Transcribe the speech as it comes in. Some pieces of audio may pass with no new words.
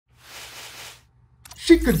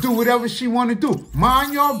She could do whatever she want to do.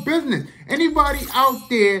 Mind your business. Anybody out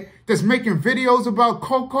there that's making videos about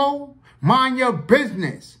Coco, mind your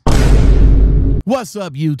business. What's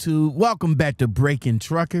up, YouTube? Welcome back to Breaking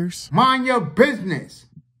Truckers. Mind your business.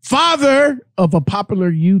 Father of a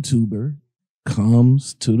popular YouTuber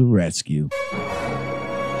comes to the rescue.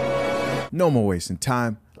 No more wasting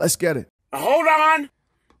time. Let's get it. Hold on.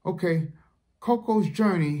 Okay, Coco's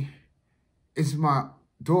journey is my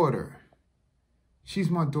daughter.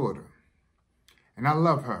 She's my daughter, and I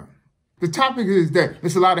love her. The topic is that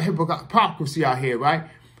there's a lot of hypocrisy out here, right?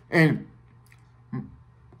 And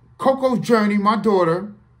Coco's journey, my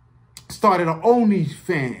daughter, started an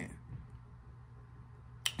OnlyFans.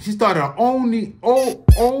 She started an OnlyFans.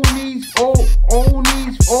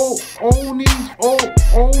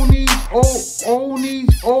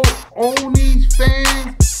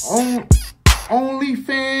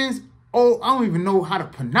 Oh, I don't even know how to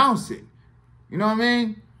pronounce it. You know what I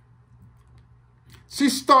mean? She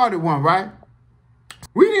started one, right?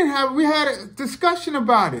 We had a discussion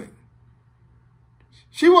about it.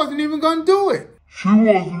 She wasn't even gonna do it.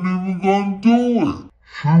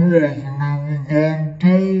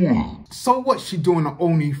 So what? She doing an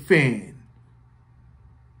OnlyFans.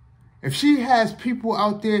 If she has people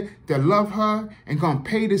out there that love her and gonna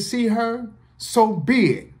pay to see her, so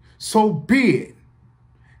be it. So be it.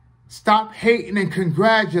 Stop hating and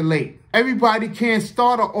congratulate. Everybody can't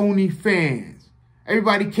start an OnlyFans.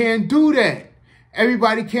 Everybody can't do that.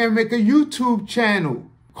 Everybody can't make a YouTube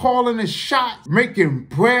channel. Calling a shot, making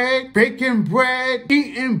bread, baking bread,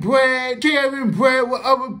 eating bread, sharing bread with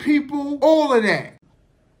other people, all of that.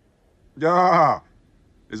 Yeah,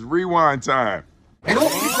 it's rewind time. Calling the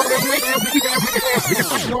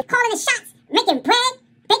shots, making bread,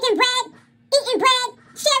 baking bread, eating bread,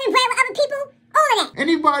 sharing bread with other people, all of that.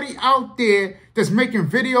 Anybody out there that's making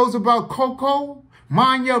videos about Coco,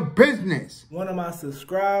 mind your business. One of my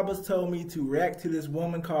subscribers told me to react to this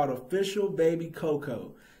woman called Official Baby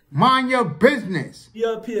Coco. Mind your business. She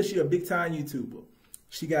up here, she a big time YouTuber.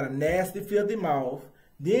 She got a nasty, filthy mouth.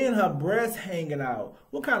 Then her breasts hanging out.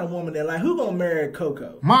 What kind of woman that like, who gonna marry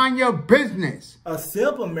Coco? Mind your business. A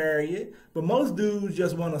simp will marry it, but most dudes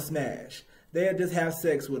just wanna smash. They'll just have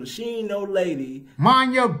sex with her. She ain't no lady.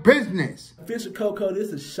 Mind your business. Official Coco, this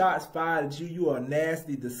is shots fired at you. You are a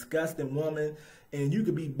nasty, disgusting woman. And you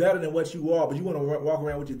could be better than what you are, but you want to walk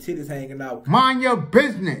around with your titties hanging out. Mind your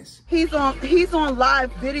business. He's on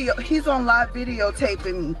live video. He's on live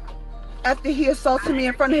videotaping me after he assaulted me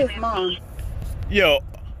in front of his mom. Yo,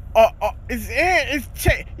 yo,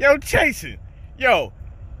 Chasen. Yo,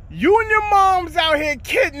 you and your mom's out here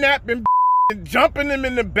kidnapping and jumping them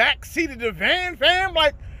in the back seat of the van, fam.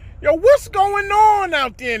 Like, yo, what's going on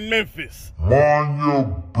out there in Memphis? Mind your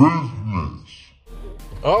business.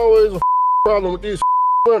 Always a problem with these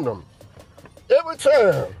women. Every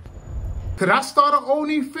time. Could I start an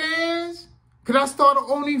OnlyFans? Could I start an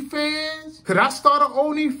OnlyFans? Could I start an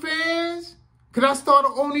OnlyFans? Could I start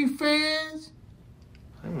an OnlyFans?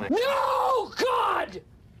 No, God!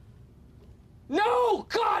 No,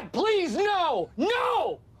 God, please, no!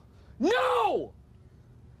 No! No!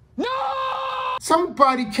 No!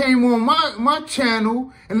 Somebody came on my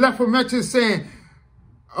channel and left a message saying,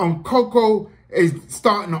 Coco is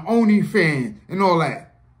starting an OnlyFans and all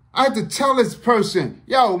that. I had to tell this person,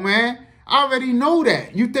 yo, man, I already know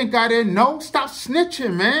that. You think I didn't know? Stop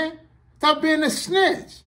snitching, man. Stop being a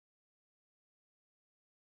snitch.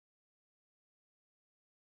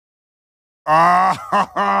 I'm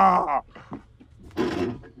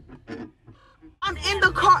in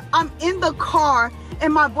the car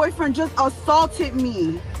and my boyfriend just assaulted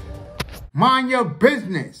me. Mind your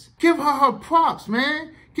business. Give her her props,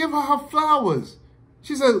 man. Give her her flowers.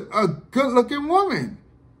 She's a good-looking woman.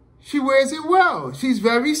 She wears it well. She's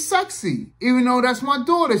very sexy. Even though that's my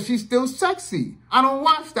daughter, she's still sexy. I don't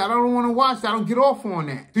watch that. I don't want to watch that. I don't get off on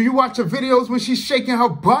that. Do you watch her videos when she's shaking her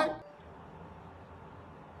butt?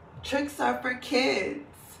 Tricks are for kids.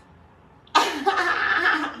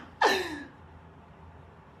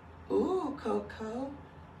 Ooh, Coco.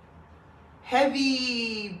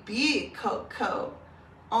 Heavy beat, Coco.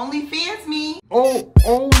 OnlyFans me.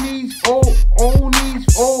 OnlyFans.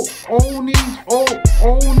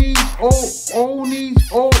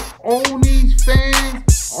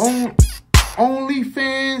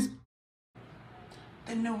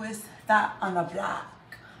 The newest thought on the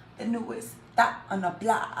block. The newest thought on the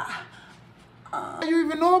block. How do you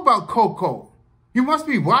even know about Coco? You must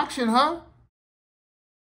be watching her.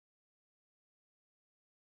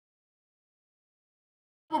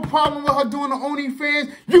 A problem with her doing the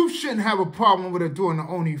OnlyFans, you shouldn't have a problem with her doing the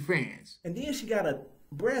OnlyFans. And then she got a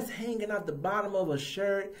breasts hanging out the bottom of a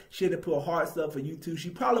shirt. She'd have put hearts up for YouTube. She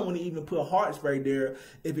probably wouldn't even put hearts right there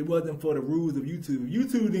if it wasn't for the rules of YouTube.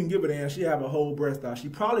 YouTube didn't give a damn. She have a whole breast out. She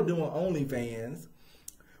probably doing OnlyFans.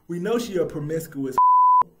 We know she a promiscuous.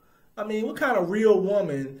 I mean, what kind of real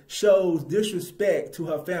woman shows disrespect to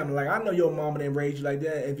her family? Like, I know your mama didn't raise you like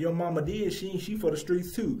that. If your mama did, she for the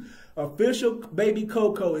streets too. Official baby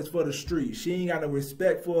Coco is for the streets. She ain't got no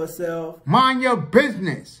respect for herself. Mind your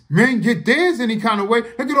business. Men get theirs any kind of way.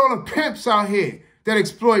 Look at all the pimps out here that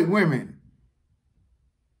exploit women.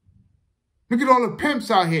 Look at all the pimps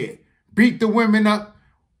out here. Beat the women up.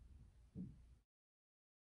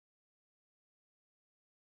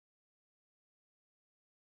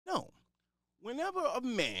 No. Whenever a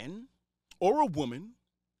man or a woman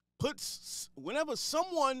whenever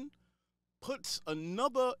someone puts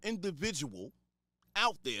another individual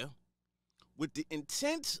out there with the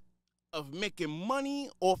intent of making money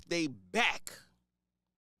off their back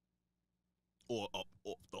or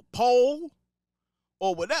the pole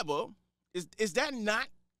or whatever, is that not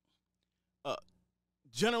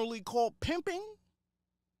generally called pimping?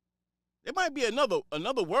 There might be another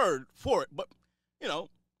word for it, but, you know,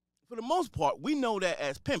 for the most part, we know that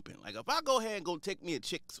as pimping. Like, if I go ahead and go take me a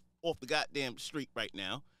chick off the goddamn street right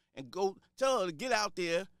now and go tell her to get out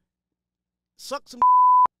there, suck some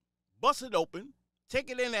bust it open, take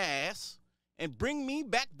it in the ass, and bring me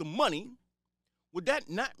back the money, would that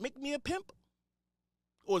not make me a pimp?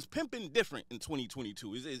 Or is pimping different in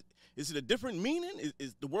 2022? Is it a different meaning?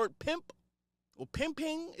 Is the word pimp or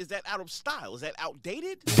pimping, is that out of style? Is that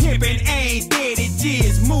outdated? Pimping ain't dead, it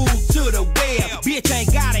just moved to the web. Bitch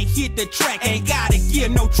ain't gotta hit the track, ain't gotta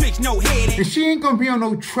give no tricks, no head. And she ain't gonna be on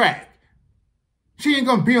no track. She ain't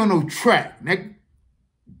gonna be on no track, nigga.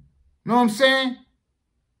 Know what I'm saying?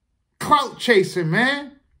 Clout chasing,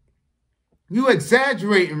 man. You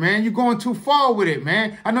exaggerating, man. You're going too far with it,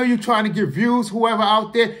 man. I know you're trying to get views, whoever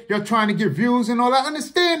out there, you're trying to get views and all that. I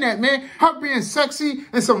understand that, man. Her being sexy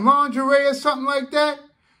in some lingerie or something like that,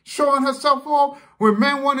 showing herself off, when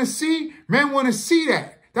men want to see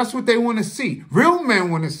that. That's what they want to see. Real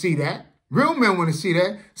men want to see that. Real men want to see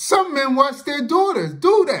that. Some men watch their daughters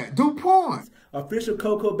do that, do porn. Official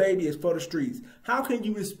Coco baby is for the streets. How can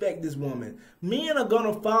you respect this woman? Men are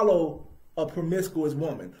going to follow a promiscuous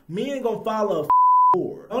woman. Men ain't going to follow a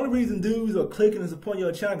whore. The only reason dudes are clicking and supporting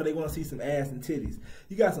your channel because they want to see some ass and titties.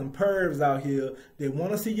 You got some pervs out here. They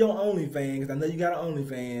want to see your OnlyFans. I know you got an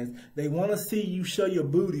OnlyFans. They want to see you show your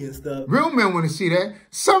booty and stuff. Real men want to see that.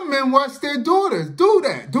 Some men watch their daughters do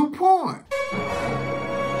that, do porn.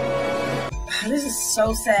 This is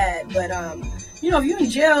so sad, but you know, if you're in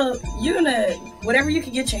jail, you're gonna, whatever you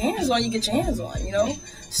can get your hands on, you get your hands on, you know?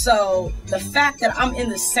 So the fact that I'm in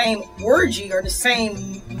the same orgy or the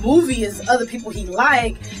same movie as other people he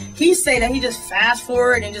like, he say that he just fast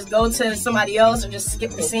forward and just go to somebody else or just skip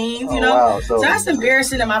the scenes, you know? Wow. So that's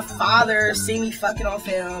embarrassing that my father see me fucking on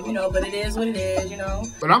film, you know, but it is what it is, you know?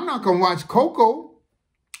 But I'm not gonna watch KOKO'S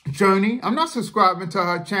journey. I'm not subscribing to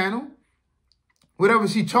her channel. Whatever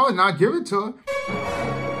she charging, I'll give it to her.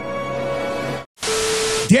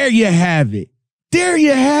 There you have it. There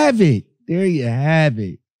you have it. There you have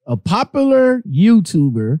it. A popular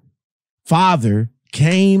YouTuber father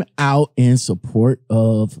came out in support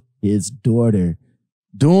of his daughter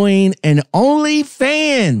doing an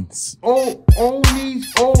OnlyFans.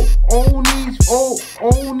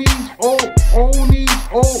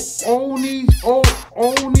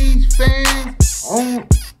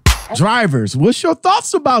 Drivers, what's your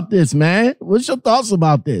thoughts about this, man? What's your thoughts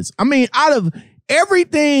about this? I mean, out of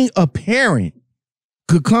everything a parent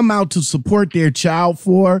could come out to support their child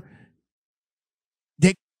for,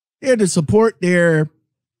 they're there to support their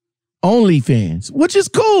OnlyFans, which is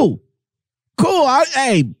cool. Cool.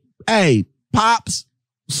 Hey, Pops,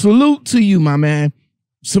 salute to you, my man.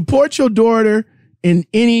 Support your daughter in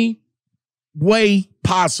any way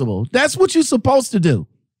possible. That's what you're supposed to do.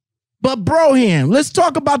 But Broham, let's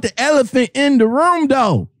talk about the elephant in the room,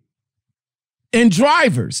 though. And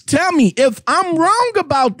drivers, tell me if I'm wrong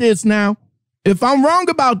about this now. If I'm wrong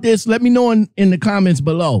about this, let me know in the comments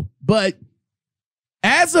below. But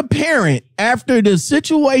as a parent, after the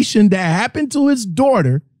situation that happened to his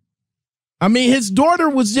daughter, I mean, his daughter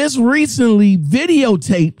was just recently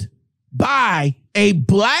videotaped by a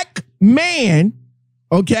black man,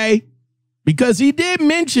 okay? Because he did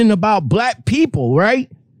mention about black people, right?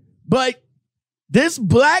 But this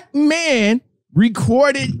black man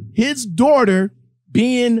recorded his daughter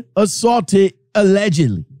being assaulted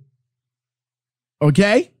allegedly.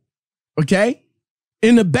 Okay? Okay?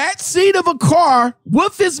 In the back seat of a car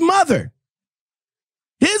with his mother.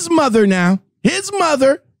 His mother now. His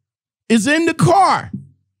mother is in the car.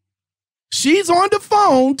 She's on the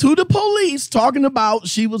phone to the police talking about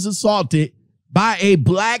she was assaulted by a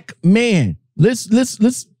black man. Let's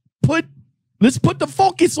put the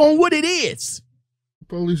focus on what it is.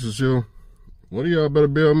 Police is here. One of y'all better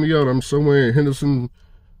bail me out. I'm somewhere in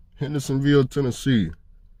Hendersonville, Tennessee.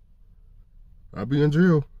 I'll be in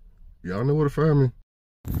jail. Y'all know where to find me.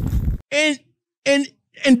 And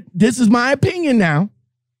this is my opinion now.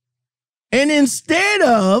 And instead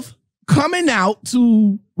of coming out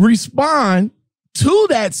to respond to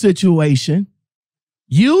that situation,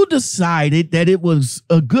 you decided that it was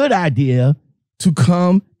a good idea to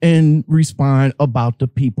come and respond about the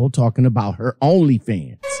people talking about her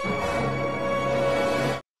OnlyFans.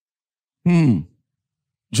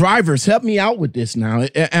 Drivers, help me out with this now.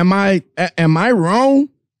 Am I wrong?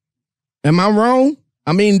 Am I wrong?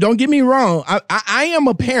 I mean, don't get me wrong. I am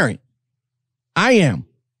a parent. I am.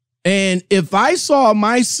 And if I saw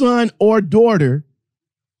my son or daughter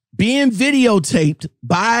being videotaped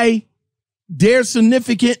by their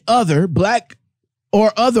significant other, black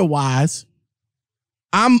or otherwise,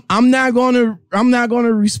 I'm not gonna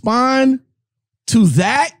respond to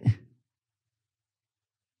that.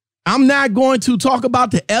 I'm not going to talk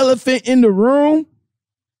about the elephant in the room.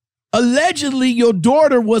 Allegedly, your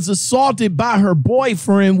daughter was assaulted by her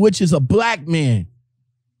boyfriend, which is a black man.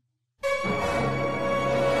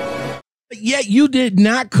 Yet you did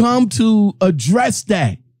not come to address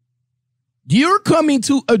that. You're coming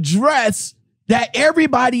to address that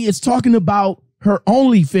everybody is talking about her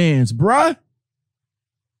OnlyFans, bruh.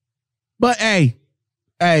 But hey,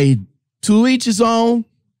 to each his own.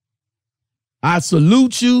 I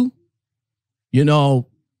salute you. You know,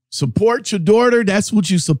 support your daughter. That's what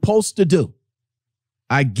you're supposed to do.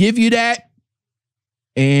 I give you that.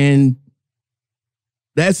 And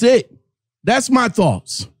that's it. That's my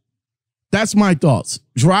thoughts. That's my thoughts.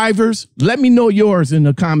 Drivers, let me know yours in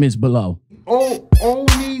the comments below.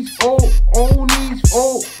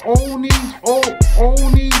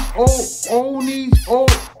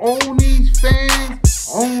 OnlyFans.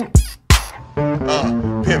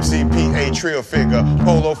 Pimp CP, trill figure.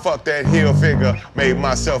 Polo, fuck that heel figure. Made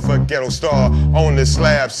myself a ghetto star. On the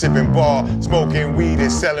slab, sipping bar. Smoking weed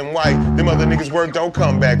and selling white. Them other niggas work don't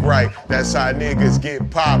come back right. That's how niggas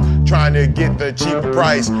get popped. Trying to get the cheaper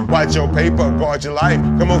price. Watch your paper, guard your life.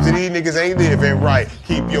 Come on to these niggas ain't living right.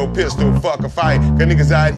 Keep your pistol, fuck a fight. Cause niggas out